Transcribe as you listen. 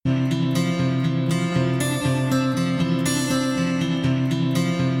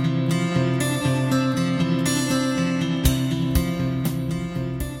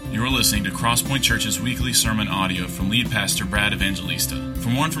CrossPointe Church's weekly sermon audio from lead pastor Brad Evangelista. For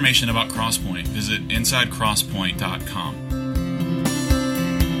more information about CrossPointe, visit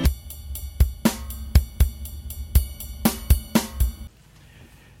insidecrosspointe.com.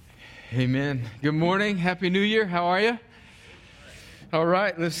 Amen. Good morning. Happy New Year. How are you? All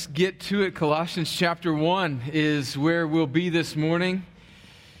right, let's get to it. Colossians chapter 1 is where we'll be this morning.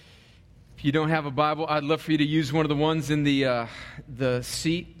 If you don't have a Bible, I'd love for you to use one of the ones in the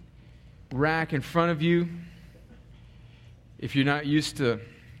seat rack in front of you. If you're not used to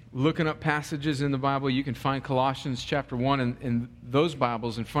looking up passages in the Bible, you can find Colossians chapter 1 in those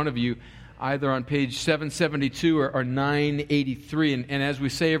Bibles in front of you, either on page 772 or 983. And as we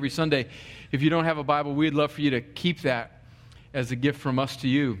say every Sunday, if you don't have a Bible, we'd love for you to keep that as a gift from us to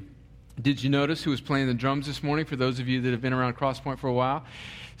you. Did you notice who was playing the drums this morning? For those of you that have been around CrossPointe for a while,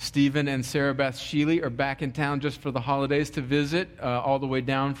 Stephen and Sarah Beth Sheely are back in town just for the holidays to visit, all the way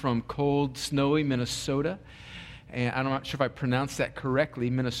down from cold, snowy Minnesota. And I'm not sure if I pronounced that correctly,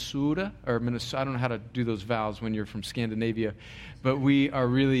 Minnesota or Minnesota. I don't know how to do those vowels when you're from Scandinavia, but we are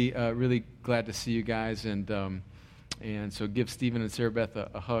really, really glad to see you guys. And so give Stephen and Sarah Beth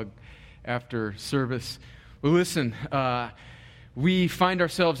a hug after service. Well, listen, we find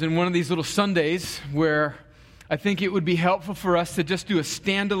ourselves in one of these little Sundays where I think it would be helpful for us to just do a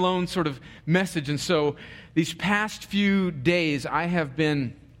standalone sort of message. And so these past few days, I have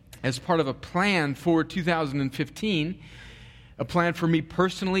been, as part of a plan for 2015, a plan for me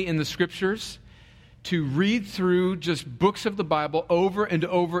personally in the Scriptures, to read through just books of the Bible over and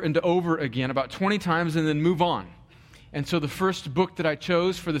over and over again, about 20 times, and then move on. And so the first book that I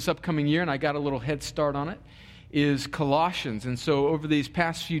chose for this upcoming year, and I got a little head start on it, is Colossians. And so over these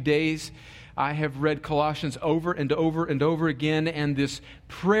past few days, I have read Colossians over and over and over again, and this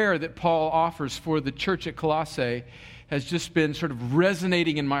prayer that Paul offers for the church at Colossae has just been sort of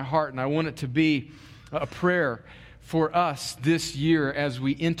resonating in my heart, and I want it to be a prayer for us this year as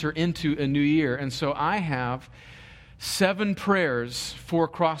we enter into a new year. And so I have 7 prayers for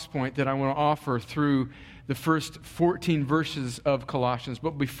CrossPointe that I want to offer through the first 14 verses of Colossians.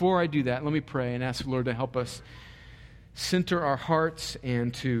 But before I do that, let me pray and ask the Lord to help us center our hearts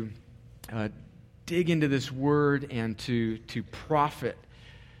and to dig into this word and to profit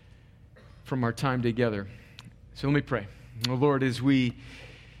from our time together. So let me pray. Oh Lord, as we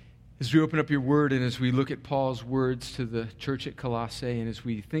open up your word and as we look at Paul's words to the church at Colossae and as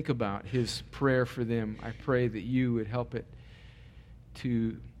we think about his prayer for them, I pray that you would help it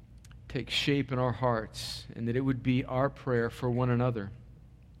to take shape in our hearts and that it would be our prayer for one another,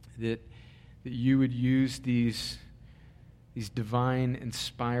 that you would use these divine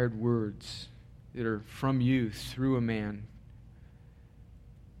inspired words that are from you through a man,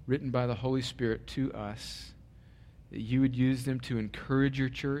 written by the Holy Spirit to us, that you would use them to encourage your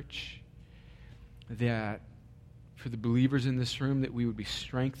church, that for the believers in this room that we would be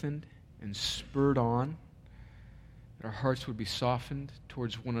strengthened and spurred on, that our hearts would be softened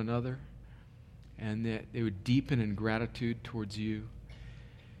towards one another, and that they would deepen in gratitude towards you.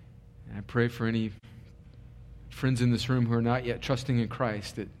 And I pray for any friends in this room who are not yet trusting in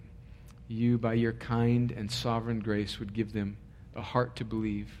Christ, that you, by your kind and sovereign grace, would give them a heart to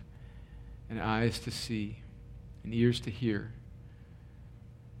believe, and eyes to see, and ears to hear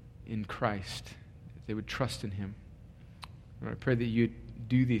in Christ, that they would trust in him. And I pray that you'd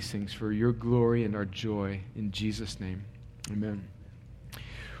do these things for your glory and our joy, in Jesus' name. Amen.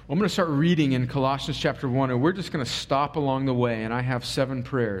 Well, I'm going to start reading in Colossians chapter 1, and we're just going to stop along the way, and I have 7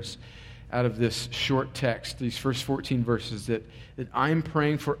 prayers out of this short text, these first 14 verses that I'm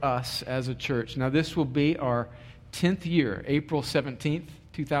praying for us as a church. Now, this will be our 10th year, April 17th,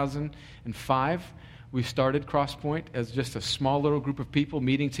 2005. We started CrossPointe as just a small little group of people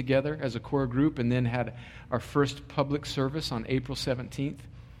meeting together as a core group, and then had our first public service on April 17th,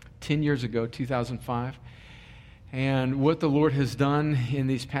 10 years ago, 2005. And what the Lord has done in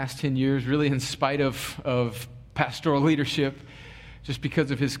these past 10 years, really in spite of pastoral leadership, just because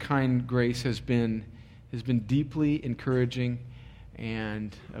of his kind grace, has been deeply encouraging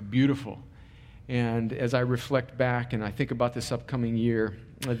and beautiful. And as I reflect back and I think about this upcoming year,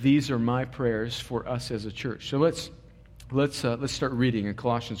 these are my prayers for us as a church. So let's start reading in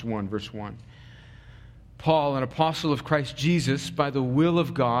Colossians 1, verse 1. Paul, an apostle of Christ Jesus, by the will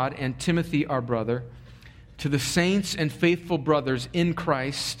of God, and Timothy, our brother, to the saints and faithful brothers in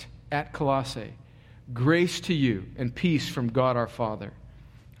Christ at Colossae, grace to you and peace from God our Father.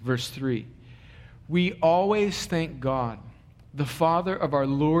 Verse 3. We always thank God, the Father of our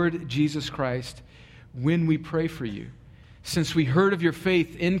Lord Jesus Christ, when we pray for you, since we heard of your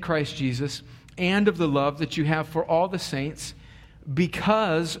faith in Christ Jesus and of the love that you have for all the saints,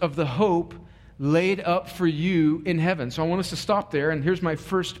 because of the hope laid up for you in heaven. So I want us to stop there, and here's my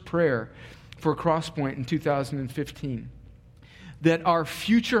first prayer for CrossPointe in 2015. That our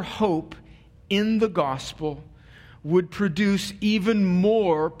future hope in the gospel would produce even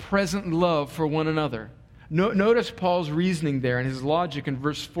more present love for one another. Notice Paul's reasoning there and his logic in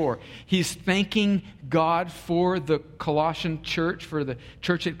verse 4. He's thanking God for the Colossian church, for the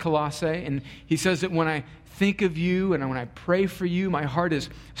church at Colossae. And he says that when I think of you and when I pray for you, my heart is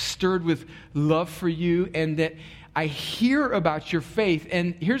stirred with love for you, and that I hear about your faith.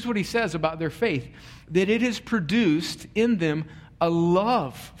 And here's what he says about their faith, that it has produced in them a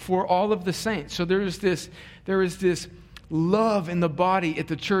love for all of the saints. So there is this love in the body at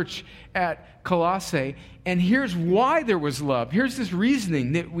the church at Colossae. And here's why there was love. Here's this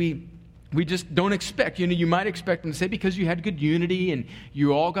reasoning that we just don't expect. You might expect them to say because you had good unity and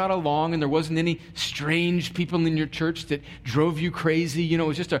you all got along and there wasn't any strange people in your church that drove you crazy. It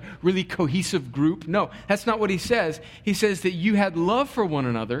was just a really cohesive group. No, that's not what he says. He says that you had love for one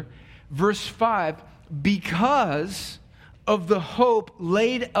another. Verse 5, because of the hope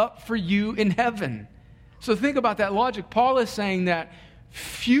laid up for you in heaven. So think about that logic. Paul is saying that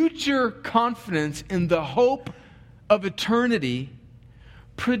future confidence in the hope of eternity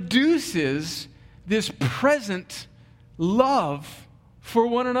produces this present love for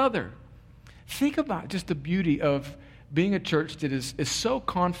one another. Think about just the beauty of being a church that is so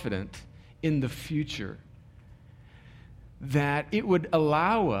confident in the future that it would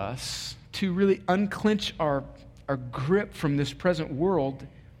allow us to really unclench our grip from this present world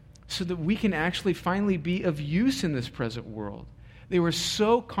so that we can actually finally be of use in this present world. They were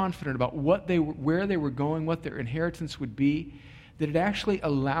so confident about where they were going, what their inheritance would be, that it actually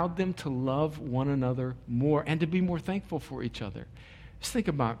allowed them to love one another more and to be more thankful for each other. Just think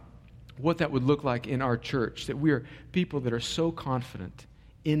about what that would look like in our church, that we are people that are so confident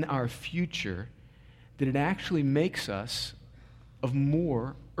in our future that it actually makes us of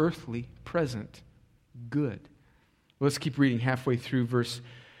more earthly present good. Let's keep reading halfway through verse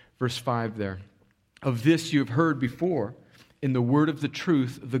 5 there. Of this you have heard before in the word of the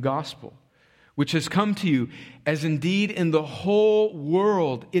truth, the gospel, which has come to you, as indeed in the whole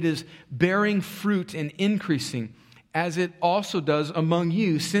world it is bearing fruit and increasing, as it also does among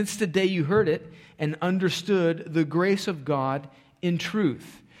you, since the day you heard it and understood the grace of God in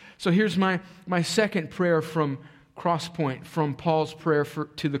truth. So here's my second prayer from CrossPointe, from Paul's prayer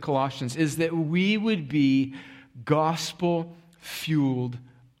to the Colossians, is that we would be gospel-fueled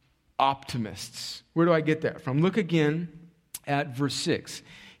optimists. Where do I get that from? Look again at verse 6.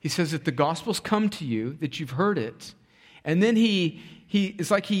 He says that the gospel's come to you, that you've heard it. And then it's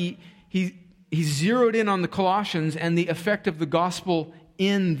like he zeroed in on the Colossians and the effect of the gospel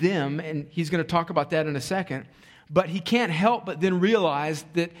in them, and he's going to talk about that in a second. But he can't help but then realize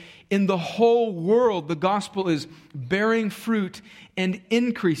that in the whole world, the gospel is bearing fruit and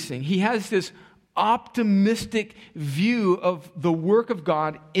increasing. He has this optimistic view of the work of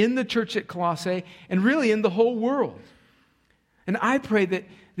God in the church at Colossae and really in the whole world. And I pray that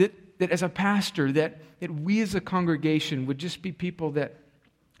as a pastor, that we as a congregation would just be people that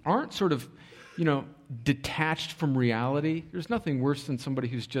aren't sort of, detached from reality. There's nothing worse than somebody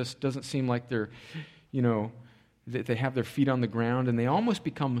who's just doesn't seem like they're, that they have their feet on the ground and they almost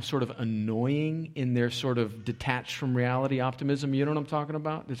become sort of annoying in their sort of detached from reality optimism. You know what I'm talking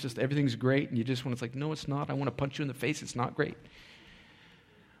about? It's just everything's great and you just want, it's like, no, it's not. I want to punch you in the face. It's not great.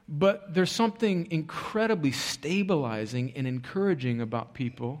 But there's something incredibly stabilizing and encouraging about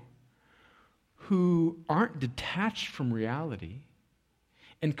people who aren't detached from reality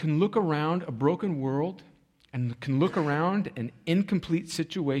and can look around a broken world and can look around an incomplete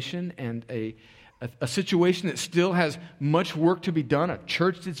situation and a situation that still has much work to be done, a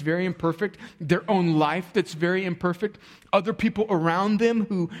church that's very imperfect, their own life that's very imperfect, other people around them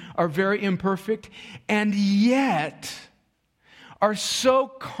who are very imperfect, and yet are so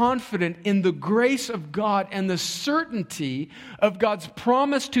confident in the grace of God and the certainty of God's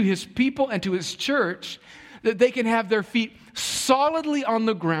promise to His people and to His church that they can have their feet solidly on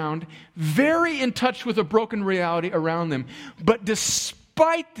the ground, very in touch with a broken reality around them. But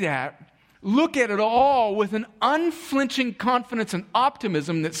despite that, look at it all with an unflinching confidence and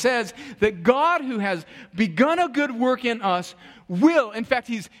optimism that says that God, who has begun a good work in us, will, in fact,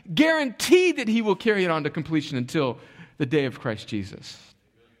 He's guaranteed that He will carry it on to completion until the day of Christ Jesus.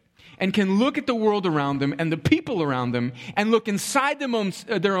 And can look at the world around them and the people around them and look inside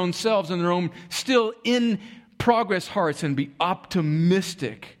their own selves and their own still in progress hearts and be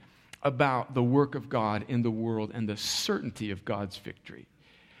optimistic about the work of God in the world and the certainty of God's victory.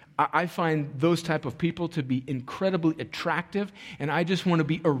 I find those type of people to be incredibly attractive, and I just want to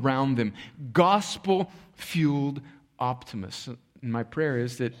be around them. Gospel-fueled optimists. And my prayer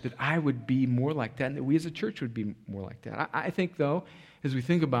is that I would be more like that, and that we as a church would be more like that. I think, though, as we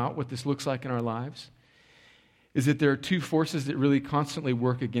think about what this looks like in our lives, is that there are two forces that really constantly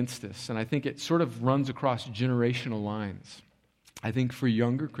work against this. And I think it sort of runs across generational lines. I think for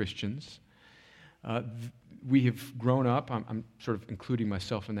younger Christians, we have grown up. I'm sort of including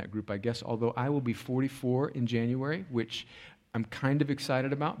myself in that group, I guess, although I will be 44 in January, which I'm kind of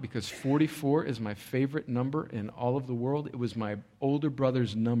excited about because 44 is my favorite number in all of the world. It was my older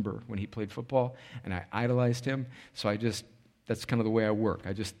brother's number when he played football, and I idolized him. So that's kind of the way I work.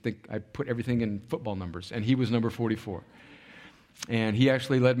 I just think I put everything in football numbers, and he was number 44. And he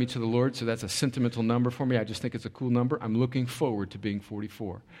actually led me to the Lord, so that's a sentimental number for me. I just think it's a cool number. I'm looking forward to being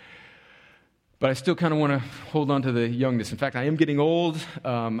 44. But I still kind of want to hold on to the youngness. In fact, I am getting old.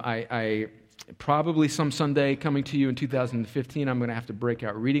 I probably some Sunday coming to you in 2015, I'm going to have to break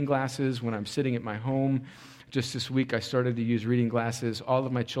out reading glasses when I'm sitting at my home. Just this week, I started to use reading glasses. All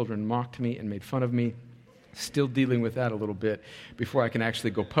of my children mocked me and made fun of me. Still dealing with that a little bit before I can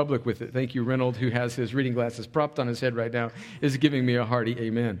actually go public with it. Thank you, Reynold, who has his reading glasses propped on his head right now, is giving me a hearty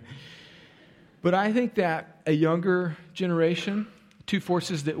amen. But I think that a younger generation, two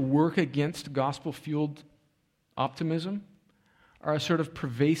forces that work against gospel-fueled optimism, are a sort of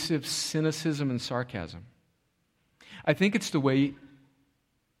pervasive cynicism and sarcasm. I think it's the way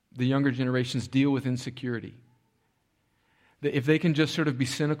the younger generations deal with insecurity. That if they can just sort of be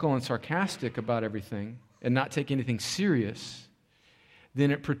cynical and sarcastic about everything and not take anything serious, then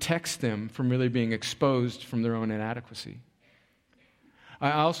it protects them from really being exposed from their own inadequacy.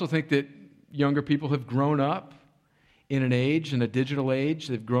 I also think that younger people have grown up in a digital age.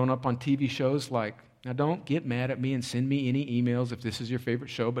 They've grown up on TV shows like, now don't get mad at me and send me any emails if this is your favorite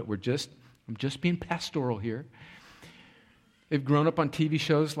show, but I'm just being pastoral here. They've grown up on TV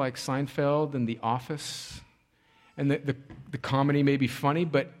shows like Seinfeld and The Office, and the comedy may be funny,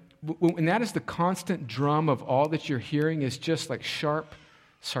 but when that is the constant drum of all that you're hearing is just like sharp,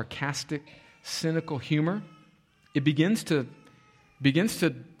 sarcastic, cynical humor, it begins to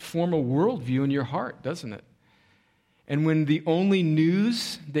form a worldview in your heart, doesn't it? And when the only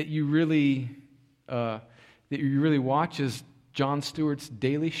news that you really watch is Jon Stewart's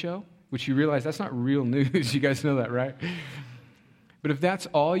Daily Show, which you realize that's not real news. You guys know that, right? But if that's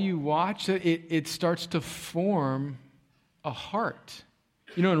all you watch, it starts to form a heart.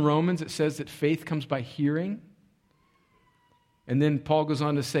 You know, in Romans it says that faith comes by hearing. And then Paul goes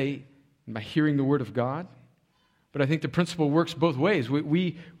on to say, by hearing the word of God. But I think the principle works both ways.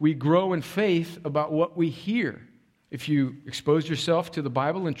 We grow in faith about what we hear. If you expose yourself to the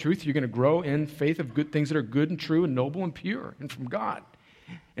Bible and truth, you're going to grow in faith of good things that are good and true and noble and pure and from God.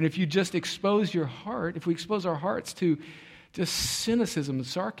 And if you just expose your heart, if we expose our hearts to just cynicism and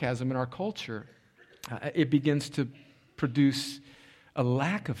sarcasm in our culture, it begins to produce a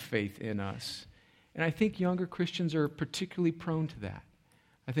lack of faith in us. And I think younger Christians are particularly prone to that.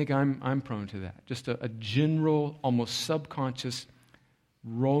 I think I'm prone to that. Just a general, almost subconscious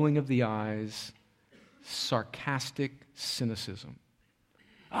rolling of the eyes, sarcastic cynicism.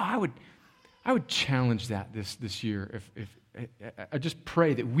 I would challenge that this year. If I just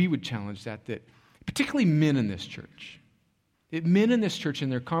pray that we would challenge that particularly men in this church. That men in this church in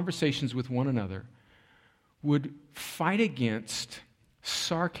their conversations with one another would fight against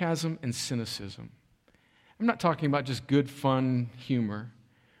sarcasm and cynicism. I'm not talking about just good, fun humor,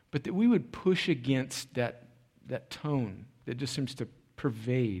 but that we would push against that tone that just seems to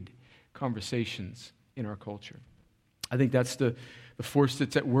pervade conversations in our culture. I think that's the force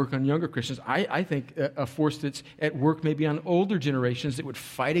that's at work on younger Christians. I think a force that's at work maybe on older generations that would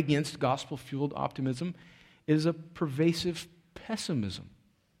fight against gospel-fueled optimism is a pervasive pessimism.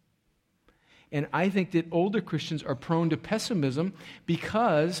 And I think that older Christians are prone to pessimism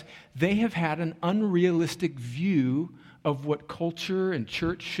because they have had an unrealistic view of what culture and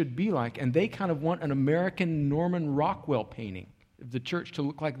church should be like, and they kind of want an American Norman Rockwell painting of the church to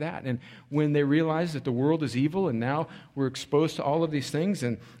look like that. And when they realize that the world is evil and now we're exposed to all of these things,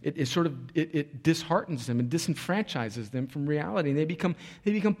 and it disheartens them and disenfranchises them from reality, and they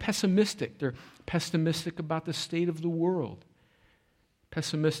become pessimistic. They're pessimistic about the state of the world,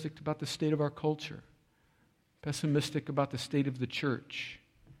 pessimistic about the state of our culture, pessimistic about the state of the church,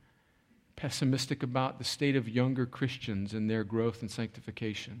 pessimistic about the state of younger Christians and their growth and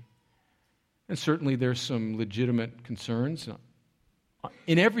sanctification. And certainly there's some legitimate concerns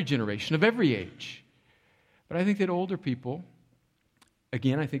in every generation of every age. But I think that older people,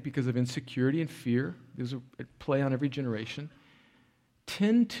 again, I think because of insecurity and fear, these are at play on every generation,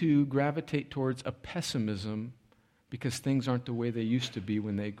 tend to gravitate towards a pessimism because things aren't the way they used to be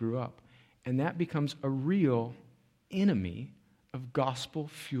when they grew up. And that becomes a real enemy of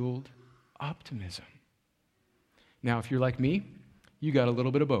gospel-fueled optimism. Now, if you're like me, you got a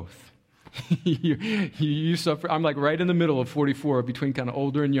little bit of both. you suffer. I'm like right in the middle of 44, between kind of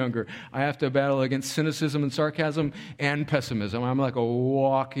older and younger. I have to battle against cynicism and sarcasm and pessimism. I'm like a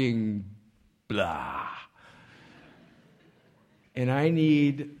walking blah. And I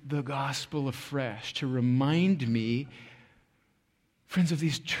need the gospel afresh to remind me, friends, of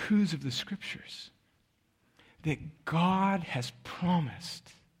these truths of the Scriptures, that God has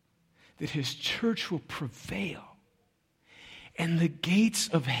promised that His church will prevail, and the gates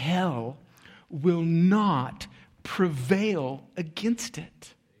of hell will not prevail against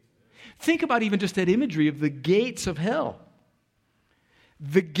it. Think about even just that imagery of the gates of hell.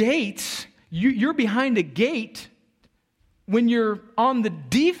 The gates, you're behind a gate when you're on the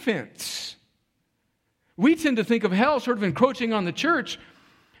defense. We tend to think of hell sort of encroaching on the church,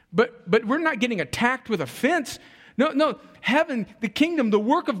 but we're not getting attacked with a fence. No, heaven, the kingdom, the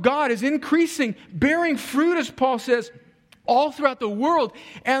work of God is increasing, bearing fruit, as Paul says, all throughout the world,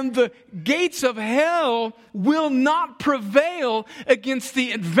 and the gates of hell will not prevail against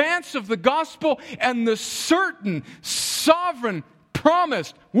the advance of the gospel and the certain, sovereign,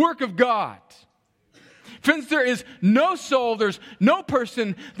 promised work of God. Friends, there is no soul, there's no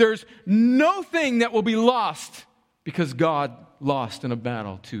person, there's no thing that will be lost because God lost in a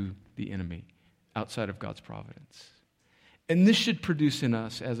battle to the enemy outside of God's providence. And this should produce in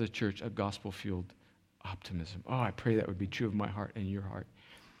us as a church a gospel-fueled optimism. Oh, I pray that would be true of my heart and your heart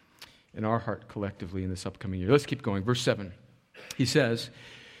and our heart collectively in this upcoming year. Let's keep going. Verse 7. He says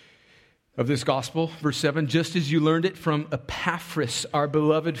of this gospel, verse 7, just as you learned it from Epaphras, our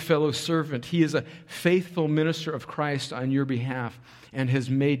beloved fellow servant. He is a faithful minister of Christ on your behalf and has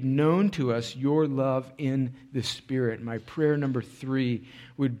made known to us your love in the Spirit. My prayer number 3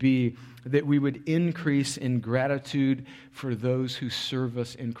 would be that we would increase in gratitude for those who serve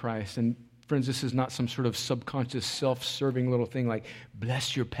us in Christ. And friends, this is not some sort of subconscious, self-serving little thing like,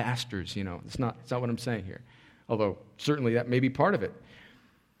 bless your pastors, It's not what I'm saying here. Although, certainly that may be part of it.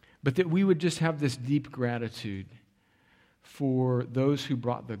 But that we would just have this deep gratitude for those who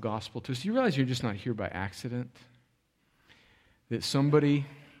brought the gospel to us. You realize you're just not here by accident? That somebody,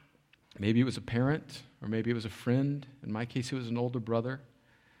 maybe it was a parent, or maybe it was a friend, in my case it was an older brother,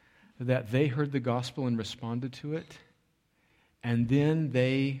 that they heard the gospel and responded to it, and then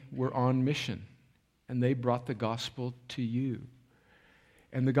they were on mission, and they brought the gospel to you.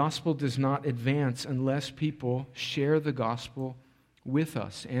 And the gospel does not advance unless people share the gospel with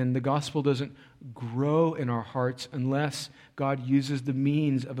us. And the gospel doesn't grow in our hearts unless God uses the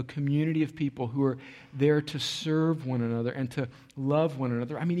means of a community of people who are there to serve one another and to love one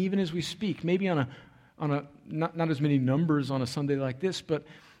another. I mean, even as we speak, maybe on a not as many numbers on a Sunday like this, but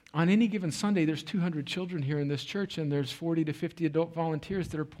on any given Sunday, there's 200 children here in this church, and there's 40 to 50 adult volunteers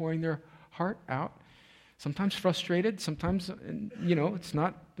that are pouring their heart out. Sometimes frustrated, sometimes, it's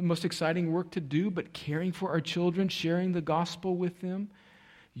not the most exciting work to do, but caring for our children, sharing the gospel with them.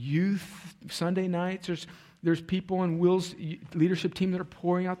 Youth, Sunday nights, there's people on Will's leadership team that are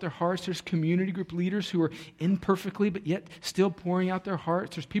pouring out their hearts. There's community group leaders who are imperfectly, but yet still pouring out their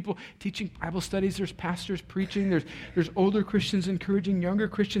hearts. There's people teaching Bible studies. There's pastors preaching. There's older Christians encouraging younger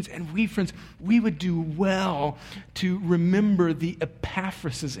Christians. And we, friends, we would do well to remember the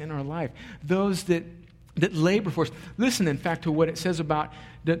Epaphrases in our life, those that labor for us. Listen, in fact, to what it says about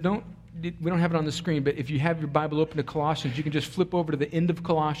that. We don't have it on the screen, but if you have your Bible open to Colossians, you can just flip over to the end of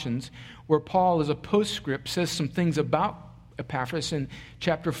Colossians, where Paul, as a postscript, says some things about Epaphras in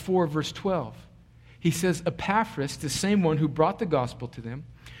chapter 4, verse 12. He says, Epaphras, the same one who brought the gospel to them,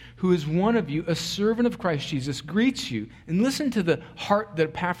 who is one of you, a servant of Christ Jesus, greets you. And listen to the heart that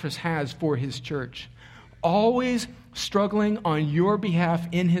Epaphras has for his church. Always struggling on your behalf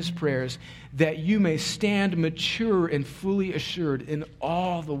in his prayers, that you may stand mature and fully assured in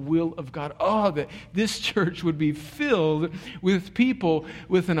all the will of God. Oh, that this church would be filled with people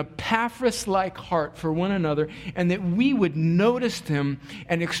with an Epaphras-like heart for one another, and that we would notice them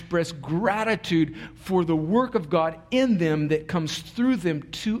and express gratitude for the work of God in them that comes through them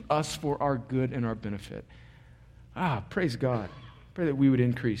to us for our good and our benefit. Praise God. Pray that we would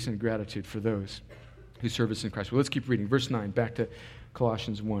increase in gratitude for those who serve us in Christ. Well, let's keep reading. Verse 9, back to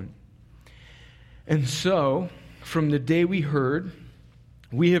Colossians 1. And so, from the day we heard,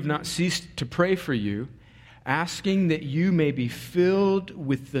 we have not ceased to pray for you, asking that you may be filled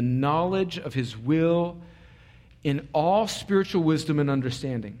with the knowledge of His will in all spiritual wisdom and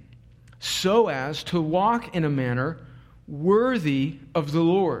understanding, so as to walk in a manner worthy of the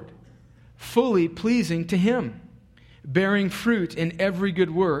Lord, fully pleasing to Him, bearing fruit in every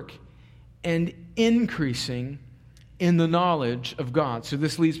good work and increasing in the knowledge of God. So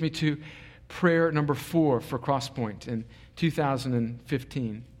this leads me to prayer number 4 for CrossPointe in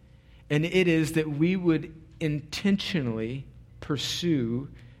 2015. And it is that we would intentionally pursue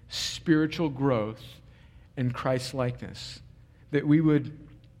spiritual growth and Christ-likeness. That we would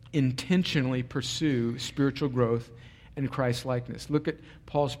intentionally pursue spiritual growth and Christ-likeness. Look at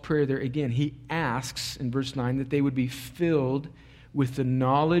Paul's prayer there again. He asks in verse 9 that they would be filled with the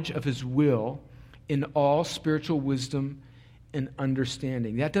knowledge of His will in all spiritual wisdom and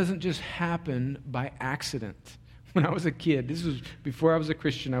understanding. That doesn't just happen by accident. When I was a kid, this was before I was a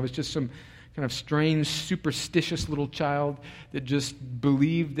Christian, I was just some kind of strange, superstitious little child that just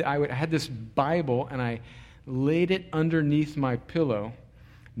believed that I had this Bible, and I laid it underneath my pillow.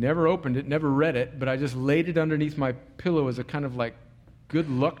 Never opened it, never read it, but I just laid it underneath my pillow as a kind of like good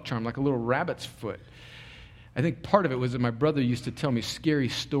luck charm, like a little rabbit's foot. I think part of it was that my brother used to tell me scary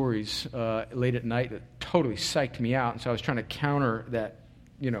stories late at night that totally psyched me out, and so I was trying to counter that,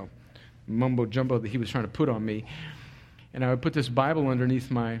 mumbo jumbo that he was trying to put on me. And I would put this Bible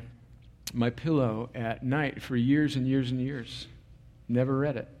underneath my pillow at night for years and years and years. Never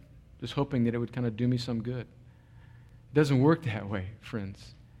read it, just hoping that it would kind of do me some good. It doesn't work that way,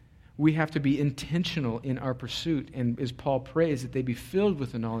 friends. We have to be intentional in our pursuit, and as Paul prays that they be filled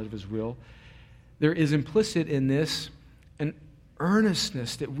with the knowledge of His will, there is implicit in this an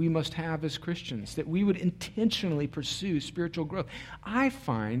earnestness that we must have as Christians, that we would intentionally pursue spiritual growth. I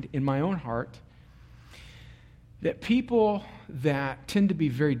find in my own heart that people that tend to be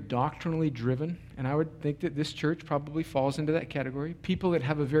very doctrinally driven, and I would think that this church probably falls into that category, people that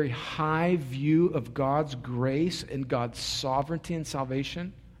have a very high view of God's grace and God's sovereignty and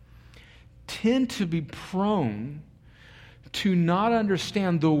salvation, tend to be prone to not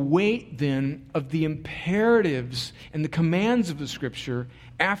understand the weight then of the imperatives and the commands of the Scripture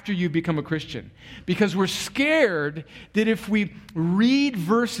after you become a Christian. Because we're scared that if we read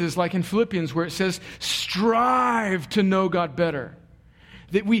verses like in Philippians where it says, strive to know God better,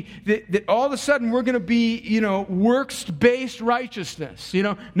 that all of a sudden we're going to be, works-based righteousness.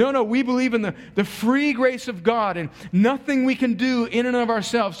 No, we believe in the free grace of God and nothing we can do in and of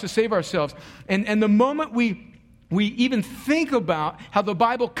ourselves to save ourselves. And the moment we even think about how the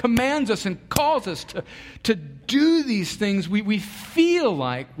Bible commands us and calls us to do these things, we feel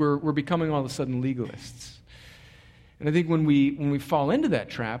like we're becoming all of a sudden legalists. And I think when we fall into that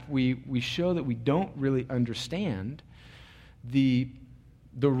trap, we show that we don't really understand the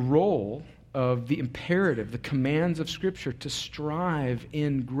role of the imperative, the commands of Scripture to strive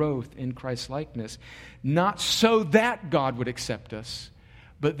in growth in Christ-likeness, not so that God would accept us,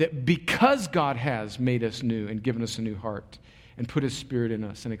 but that because God has made us new and given us a new heart and put His Spirit in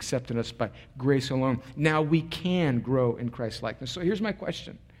us and accepted us by grace alone, now we can grow in Christ-likeness. So here's my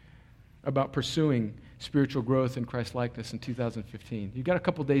question about pursuing spiritual growth in Christ-likeness in 2015. You've got a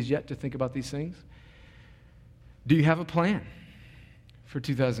couple days yet to think about these things. Do you have a plan for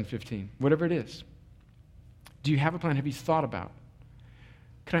 2015, whatever it is? Do you have a plan? Have you thought about?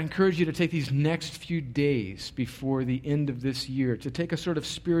 Can I encourage you to take these next few days before the end of this year to take a sort of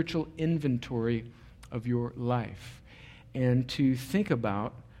spiritual inventory of your life and to think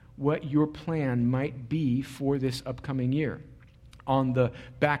about what your plan might be for this upcoming year. On the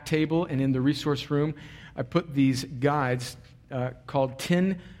back table and in the resource room, I put these guides called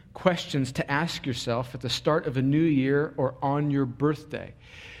 10 questions to ask yourself at the start of a new year or on your birthday.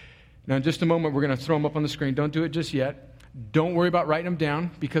 Now, in just a moment, we're going to throw them up on the screen. Don't do it just yet. Don't worry about writing them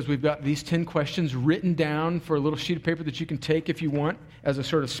down because we've got these 10 questions written down for a little sheet of paper that you can take if you want as a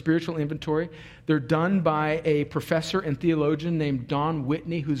sort of spiritual inventory. They're done by a professor and theologian named Don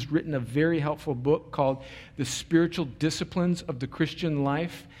Whitney, who's written a very helpful book called The Spiritual Disciplines of the Christian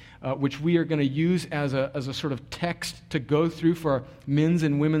Life, which we are going to use as a sort of text to go through for our men's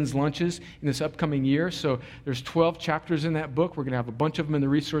and women's lunches in this upcoming year. So there's 12 chapters in that book. We're going to have a bunch of them in the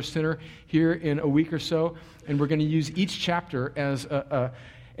Resource Center here in a week or so. And we're going to use each chapter as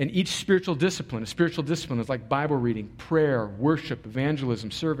and each spiritual discipline. A spiritual discipline is like Bible reading, prayer, worship,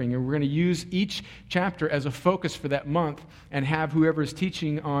 evangelism, serving. And we're going to use each chapter as a focus for that month and have whoever is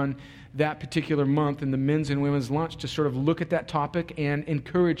teaching on that particular month in the men's and women's lunch to sort of look at that topic and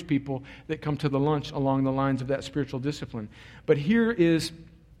encourage people that come to the lunch along the lines of that spiritual discipline. But here is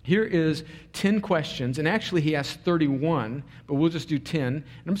 10 questions, and actually he asked 31, but we'll just do 10. And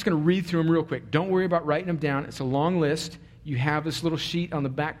I'm just going to read through them real quick. Don't worry about writing them down. It's a long list. You have this little sheet on the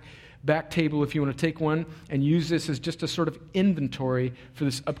back table if you want to take one and use this as just a sort of inventory for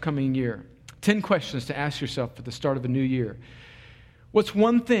this upcoming year. 10 questions to ask yourself at the start of a new year. What's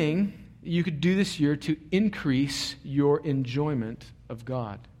one thing you could do this year to increase your enjoyment of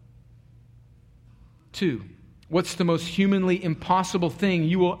God? 2, what's the most humanly impossible thing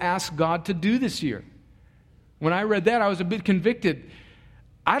you will ask God to do this year? When I read that, I was a bit convicted.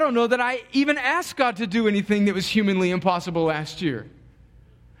 I don't know that I even asked God to do anything that was humanly impossible last year.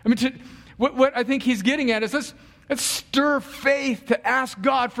 I mean, what I think he's getting at is let's stir faith to ask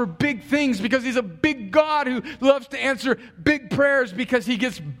God for big things, because he's a big God who loves to answer big prayers because he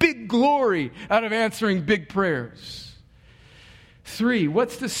gets big glory out of answering big prayers. 3,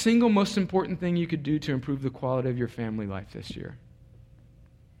 what's the single most important thing you could do to improve the quality of your family life this year?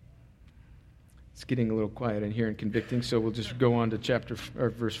 It's getting a little quiet in here and convicting, so we'll just go on to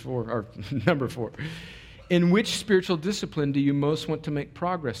verse 4, or number 4. In which spiritual discipline do you most want to make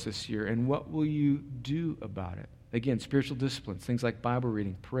progress this year, and what will you do about it? Again, spiritual disciplines, things like Bible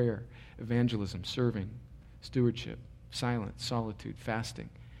reading, prayer, evangelism, serving, stewardship, silence, solitude, fasting.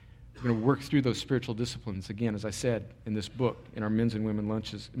 We're going to work through those spiritual disciplines, again, as I said, in this book, in our men's and women's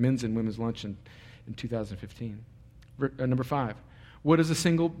lunch in 2015. Number 5, what is the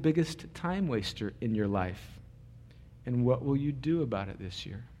single biggest time waster in your life? And what will you do about it this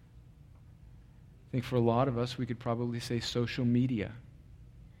year? I think for a lot of us, we could probably say social media.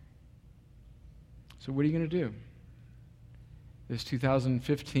 So what are you going to do? Is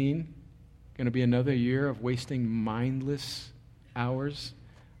 2015 going to be another year of wasting mindless hours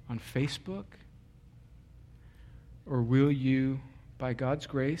on Facebook? Or will you, by God's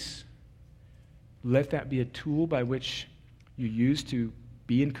grace, let that be a tool by which you use to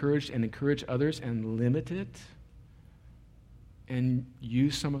be encouraged and encourage others, and limit it and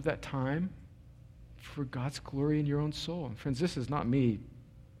use some of that time for God's glory in your own soul? And friends, this is not me,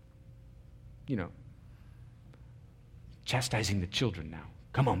 chastising the children now.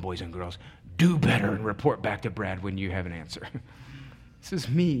 Come on, boys and girls, do better and report back to Brad when you have an answer. This is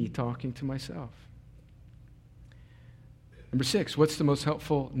me talking to myself. Number 6, what's the most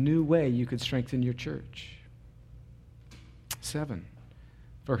helpful new way you could strengthen your church? 7,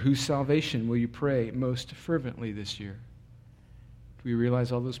 for whose salvation will you pray most fervently this year? Do we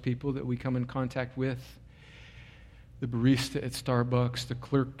realize all those people that we come in contact with? The barista at Starbucks, the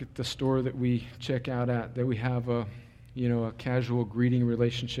clerk at the store that we check out at, that we have a casual greeting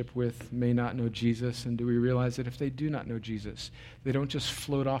relationship with, may not know Jesus. And do we realize that if they do not know Jesus, they don't just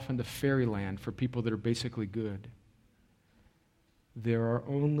float off into fairyland for people that are basically good? There are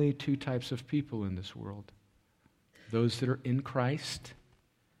only 2 types of people in this world: those that are in Christ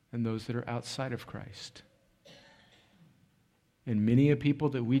and those that are outside of Christ. And many of people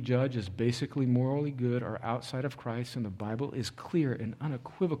that we judge as basically morally good are outside of Christ, and the Bible is clear and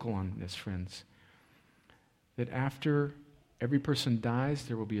unequivocal on this, friends, that after every person dies,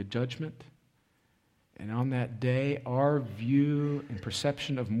 there will be a judgment. And on that day, our view and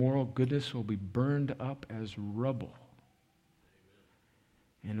perception of moral goodness will be burned up as rubble.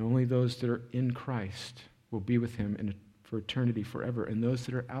 And only those that are in Christ will be with him for eternity forever. And those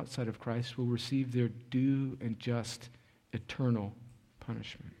that are outside of Christ will receive their due and just eternal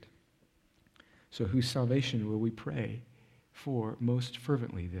punishment. So whose salvation will we pray for most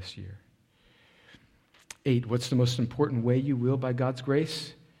fervently this year? 8, what's the most important way you will, by God's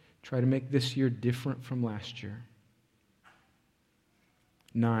grace, try to make this year different from last year?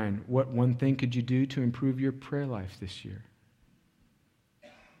 9, what one thing could you do to improve your prayer life this year?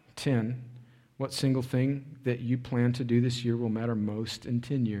 10, what single thing that you plan to do this year will matter most in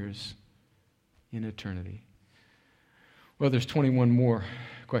 10 years in eternity? Well, there's 21 more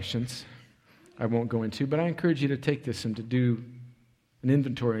questions I won't go into, but I encourage you to take this and to do an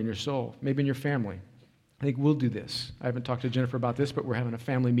inventory in your soul, maybe in your family. I think we'll do this. I haven't talked to Jennifer about this, but we're having a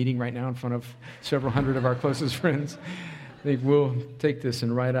family meeting right now in front of several hundred of our closest friends. I think we'll take this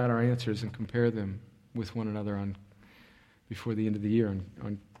and write out our answers and compare them with one another before the end of the year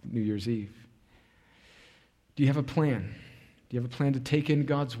on New Year's Eve. Do you have a plan? Do you have a plan to take in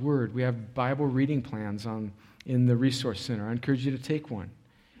God's Word? We have Bible reading plans in the Resource Center. I encourage you to take one.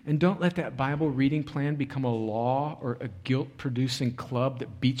 And don't let that Bible reading plan become a law or a guilt-producing club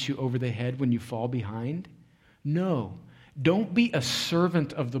that beats you over the head when you fall behind. No. Don't be a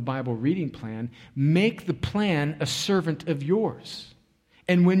servant of the Bible reading plan. Make the plan a servant of yours.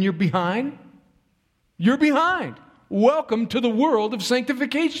 And when you're behind, you're behind. Welcome to the world of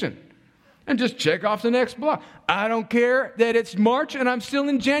sanctification. And just check off the next block. I don't care that it's March and I'm still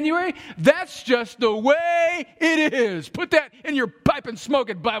in January. That's just the way it is. Put that in your pipe and smoke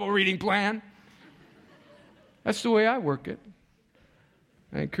it Bible reading plan. That's the way I work it.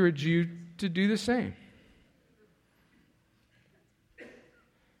 I encourage you to do the same.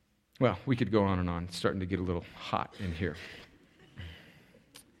 Well, we could go on and on. It's starting to get a little hot in here.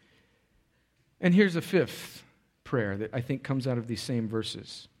 And here's a fifth prayer that I think comes out of these same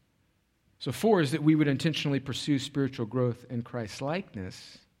verses. So 4 is that we would intentionally pursue spiritual growth in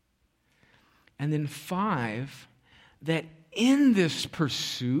Christ-likeness. And then 5, that in this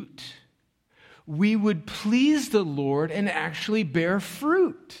pursuit, we would please the Lord and actually bear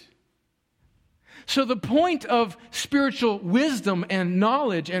fruit. So the point of spiritual wisdom and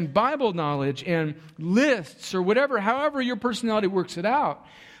knowledge and Bible knowledge and lists or whatever, however your personality works it out,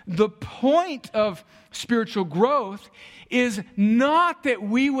 the point of spiritual growth is not that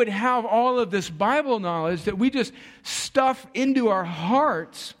we would have all of this Bible knowledge that we just stuff into our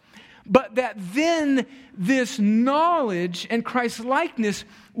hearts, but that then this knowledge and Christ-likeness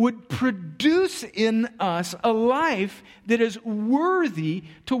would produce in us a life that is worthy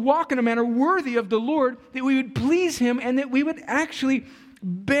to walk in a manner worthy of the Lord, that we would please Him and that we would actually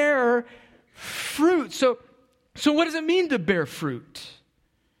bear fruit. So what does it mean to bear fruit?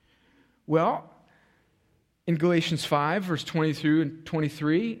 Well, in Galatians 5, verse 22 and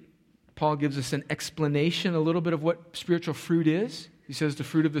 23, Paul gives us an explanation, a little bit of what spiritual fruit is. He says the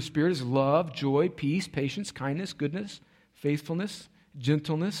fruit of the Spirit is love, joy, peace, patience, kindness, goodness, faithfulness,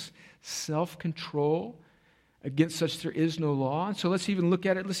 gentleness, self-control. Against such there is no law. And so let's even look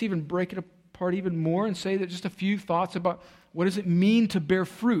at it. Let's even break it apart even more and say that just a few thoughts about what does it mean to bear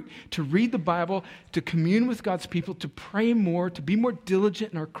fruit, to read the Bible, to commune with God's people, to pray more, to be more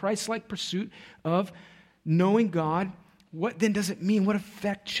diligent in our Christ-like pursuit of knowing God. What then does it mean? What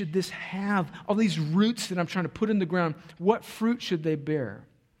effect should this have? All these roots that I'm trying to put in the ground, what fruit should they bear?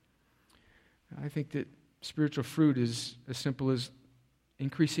 I think that spiritual fruit is as simple as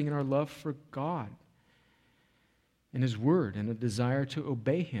increasing in our love for God and His Word and a desire to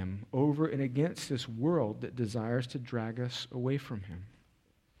obey Him over and against this world that desires to drag us away from Him.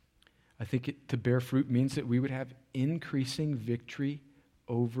 I think to bear fruit means that we would have increasing victory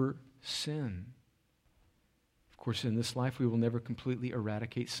over sin. Of course, in this life, we will never completely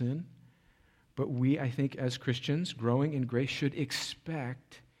eradicate sin, but we, I think, as Christians, growing in grace, should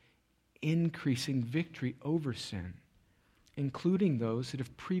expect increasing victory over sin, including those that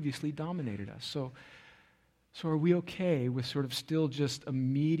have previously dominated us. So are we okay with sort of still just a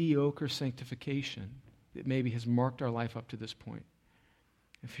mediocre sanctification that maybe has marked our life up to this point?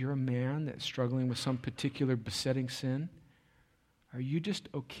 If you're a man that's struggling with some particular besetting sin, are you just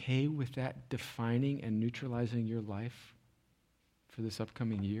okay with that defining and neutralizing your life for this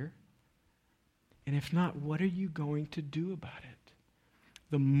upcoming year? And if not, what are you going to do about it?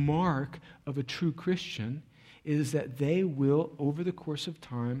 The mark of a true Christian is that they will, over the course of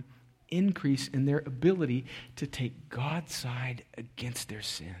time, increase in their ability to take God's side against their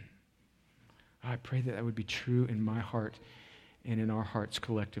sin. I pray that that would be true in my heart and in our hearts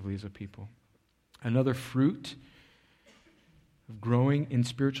collectively as a people. Another fruit of growing in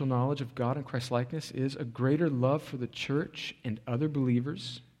spiritual knowledge of God and Christ-likeness is a greater love for the church and other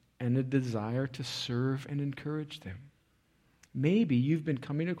believers and a desire to serve and encourage them. Maybe you've been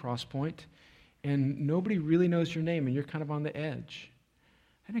coming to CrossPointe and nobody really knows your name and you're kind of on the edge.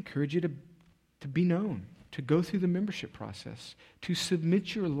 I'd encourage you to be known, to go through the membership process, to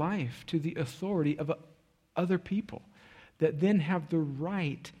submit your life to the authority of other people that then have the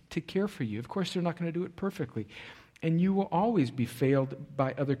right to care for you. Of course, they're not going to do it perfectly. And you will always be failed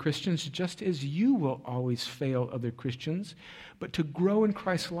by other Christians, just as you will always fail other Christians. But to grow in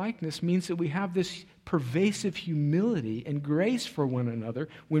Christ-likeness means that we have this pervasive humility and grace for one another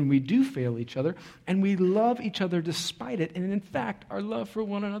when we do fail each other, and we love each other despite it. And in fact, our love for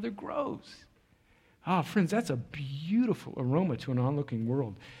one another grows. Friends, that's a beautiful aroma to an onlooking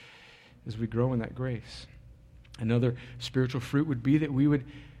world as we grow in that grace. Another spiritual fruit would be that we would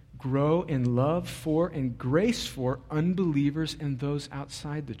grow in love for and grace for unbelievers and those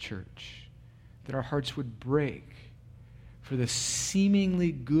outside the church. That our hearts would break for the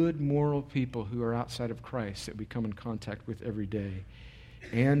seemingly good moral people who are outside of Christ that we come in contact with every day.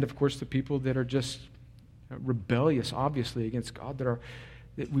 And, of course, the people that are just rebellious, obviously, against God,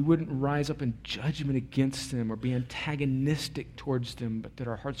 that we wouldn't rise up in judgment against them or be antagonistic towards them, but that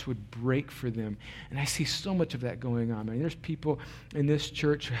our hearts would break for them. And I see so much of that going on. I mean, there's people in this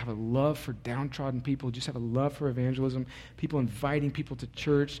church who have a love for downtrodden people, who just have a love for evangelism, people inviting people to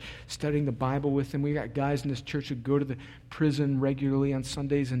church, studying the Bible with them. We got guys in this church who go to the prison regularly on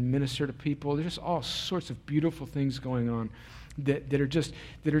Sundays and minister to people. There's just all sorts of beautiful things going on that are just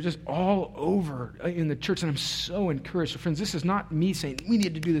all over in the church, and I'm so encouraged. So friends, this is not me saying we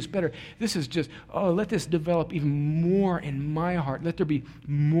need to do this better. This is just, let this develop even more in my heart. Let there be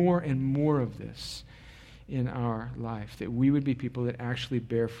more and more of this in our life, that we would be people that actually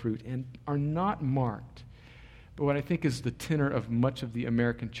bear fruit and are not marked. But what I think is the tenor of much of the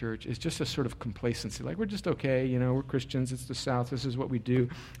American church is just a sort of complacency. Like, we're just okay, we're Christians, it's the South, this is what we do.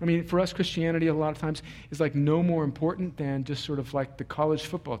 I mean, for us, Christianity a lot of times is like no more important than just sort of like the college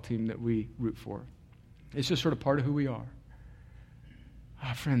football team that we root for. It's just sort of part of who we are.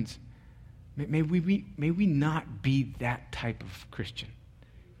 Friends, may we not be that type of Christian,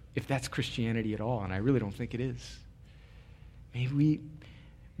 if that's Christianity at all, and I really don't think it is. May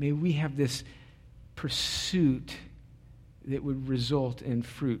we have this pursuit that would result in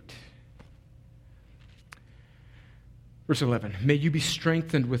fruit. Verse 11, may you be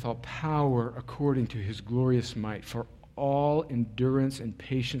strengthened with all power according to his glorious might, for all endurance and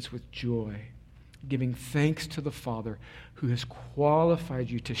patience with joy, giving thanks to the Father who has qualified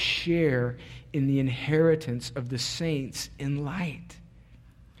you to share in the inheritance of the saints in light.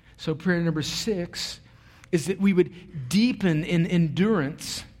 So prayer number 6 is that we would deepen in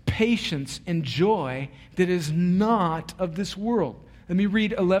endurance, patience, and joy that is not of this world. Let me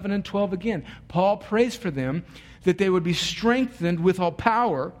read 11 and 12 again. Paul prays for them that they would be strengthened with all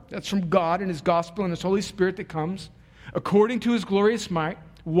power. That's from God and his gospel and his Holy Spirit that comes, according to his glorious might.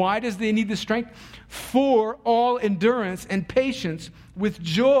 Why does they need the strength? For all endurance and patience with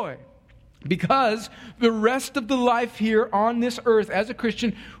joy. Because the rest of the life here on this earth as a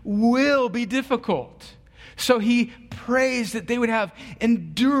Christian will be difficult. So he prays that they would have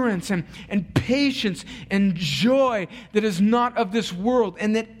endurance and patience and joy that is not of this world,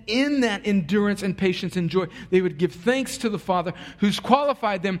 and that in that endurance and patience and joy, they would give thanks to the Father who's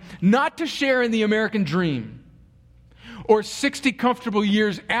qualified them not to share in the American dream or 60 comfortable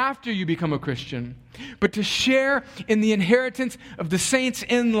years after you become a Christian, but to share in the inheritance of the saints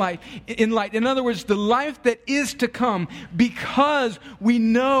in light. In other words, the life that is to come, because we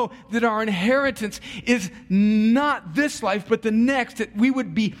know that our inheritance is not this life, but the next, that we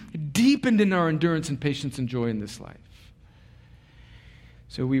would be deepened in our endurance and patience and joy in this life.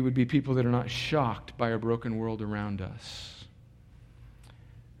 So we would be people that are not shocked by a broken world around us,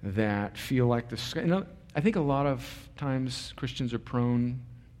 that feel like the sky. I think a lot of times Christians are prone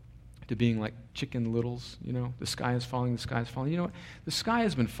to being like Chicken Littles. The sky is falling, the sky is falling. You know what? The sky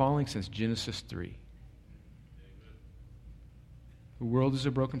has been falling since Genesis 3. The world is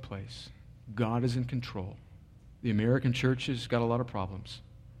a broken place. God is in control. The American church has got a lot of problems.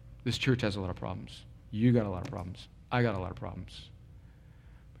 This church has a lot of problems. You got a lot of problems. I got a lot of problems.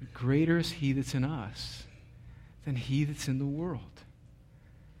 But greater is he that's in us than he that's in the world.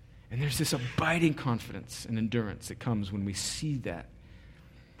 And there's this abiding confidence and endurance that comes when we see that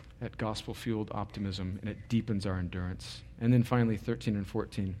gospel-fueled optimism, and it deepens our endurance. And then finally, 13 and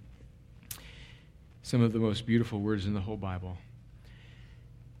 14, some of the most beautiful words in the whole Bible.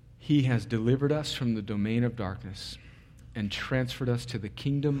 He has delivered us from the domain of darkness and transferred us to the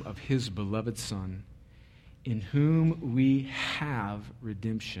kingdom of his beloved Son, in whom we have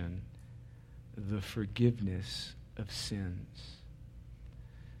redemption, the forgiveness of sins.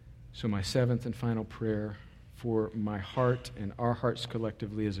 So my seventh and final prayer for my heart and our hearts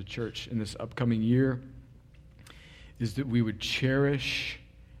collectively as a church in this upcoming year is that we would cherish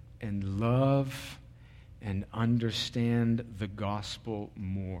and love and understand the gospel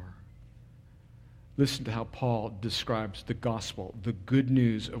more. Listen to how Paul describes the gospel, the good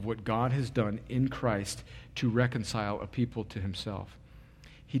news of what God has done in Christ to reconcile a people to himself.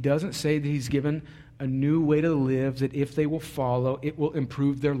 He doesn't say that he's given a new way to live, that if they will follow, it will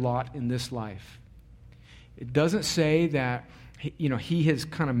improve their lot in this life. It doesn't say that he has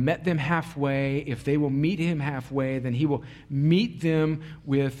kind of met them halfway. If they will meet him halfway, then he will meet them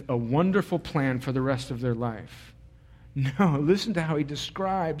with a wonderful plan for the rest of their life. No, listen to how he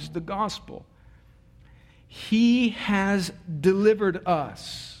describes the gospel. He has delivered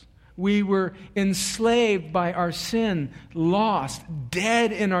us. We were enslaved by our sin, lost,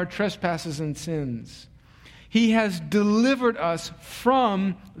 dead in our trespasses and sins. He has delivered us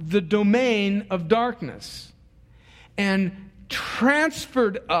from the domain of darkness and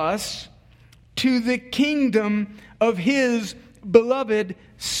transferred us to the kingdom of his beloved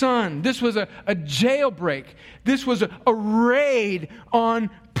Son. This was a jailbreak. This was a raid on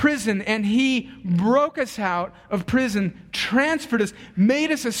prison, and he broke us out of prison, transferred us,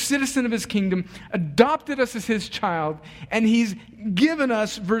 made us a citizen of his kingdom, adopted us as his child, and he's given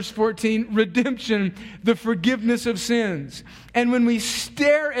us, verse 14, redemption, the forgiveness of sins. And when we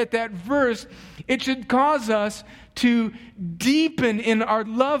stare at that verse, it should cause us to deepen in our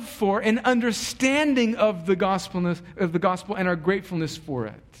love for and understanding of the gospel and our gratefulness for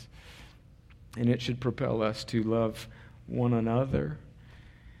it. And it should propel us to love one another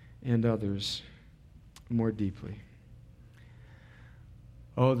and others more deeply.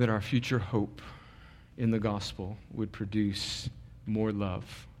 Oh, that our future hope in the gospel would produce more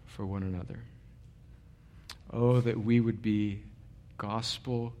love for one another. Oh, that we would be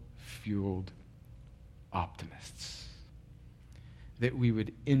gospel-fueled optimists. That we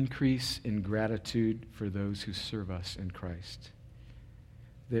would increase in gratitude for those who serve us in Christ.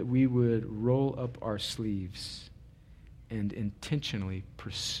 That we would roll up our sleeves and intentionally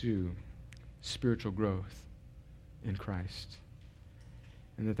pursue spiritual growth in Christ.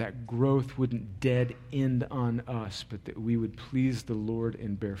 And that growth wouldn't dead end on us, but that we would please the Lord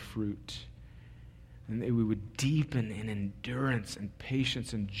and bear fruit. And that we would deepen in endurance and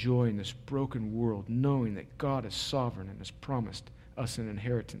patience and joy in this broken world, knowing that God is sovereign and has promised us an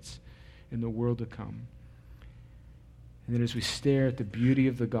inheritance in the world to come. And then as we stare at the beauty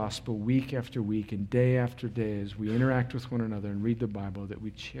of the gospel week after week and day after day, as we interact with one another and read the Bible, that we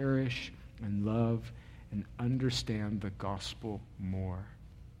cherish and love and understand the gospel more.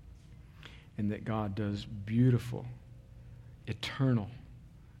 And that God does beautiful, eternal,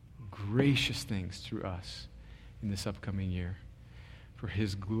 gracious things through us in this upcoming year for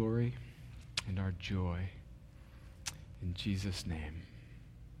his glory and our joy. In Jesus' name.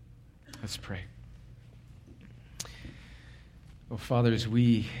 Let's pray. Oh, Father, as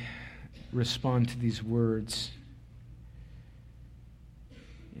we respond to these words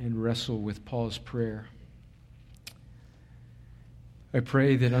and wrestle with Paul's prayer, I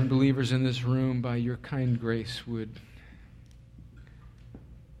pray that unbelievers in this room, by your kind grace, would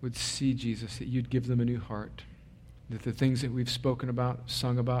see Jesus, that you'd give them a new heart, that the things that we've spoken about,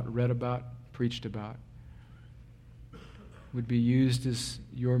 sung about, read about, preached about, would be used as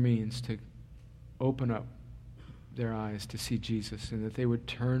your means to open up their eyes to see Jesus, and that they would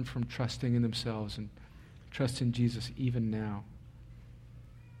turn from trusting in themselves and trust in Jesus even now.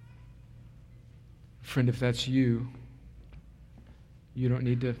 Friend, if that's you, you don't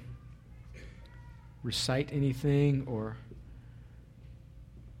need to recite anything or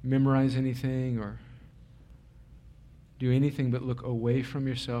memorize anything or do anything but look away from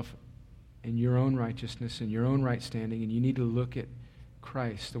yourself and your own righteousness and your own right standing, and you need to look at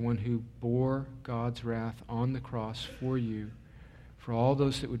Christ, the one who bore God's wrath on the cross for you, for all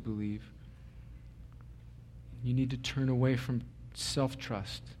those that would believe. You need to turn away from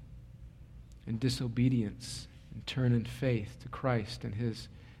self-trust and disobedience and turn in faith to Christ and his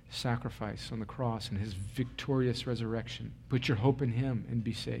sacrifice on the cross and his victorious resurrection. Put your hope in him and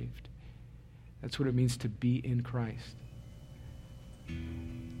be saved. That's what it means to be in Christ.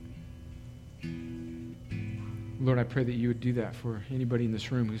 Lord, I pray that you would do that for anybody in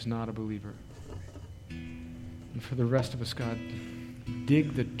this room who's not a believer. And for the rest of us, God,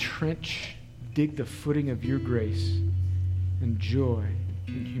 dig the trench, dig the footing of your grace and joy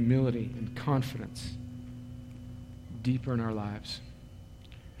and humility and confidence deeper in our lives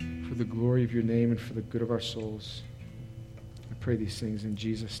for the glory of your name and for the good of our souls. I pray these things in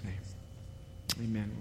Jesus' name. Amen.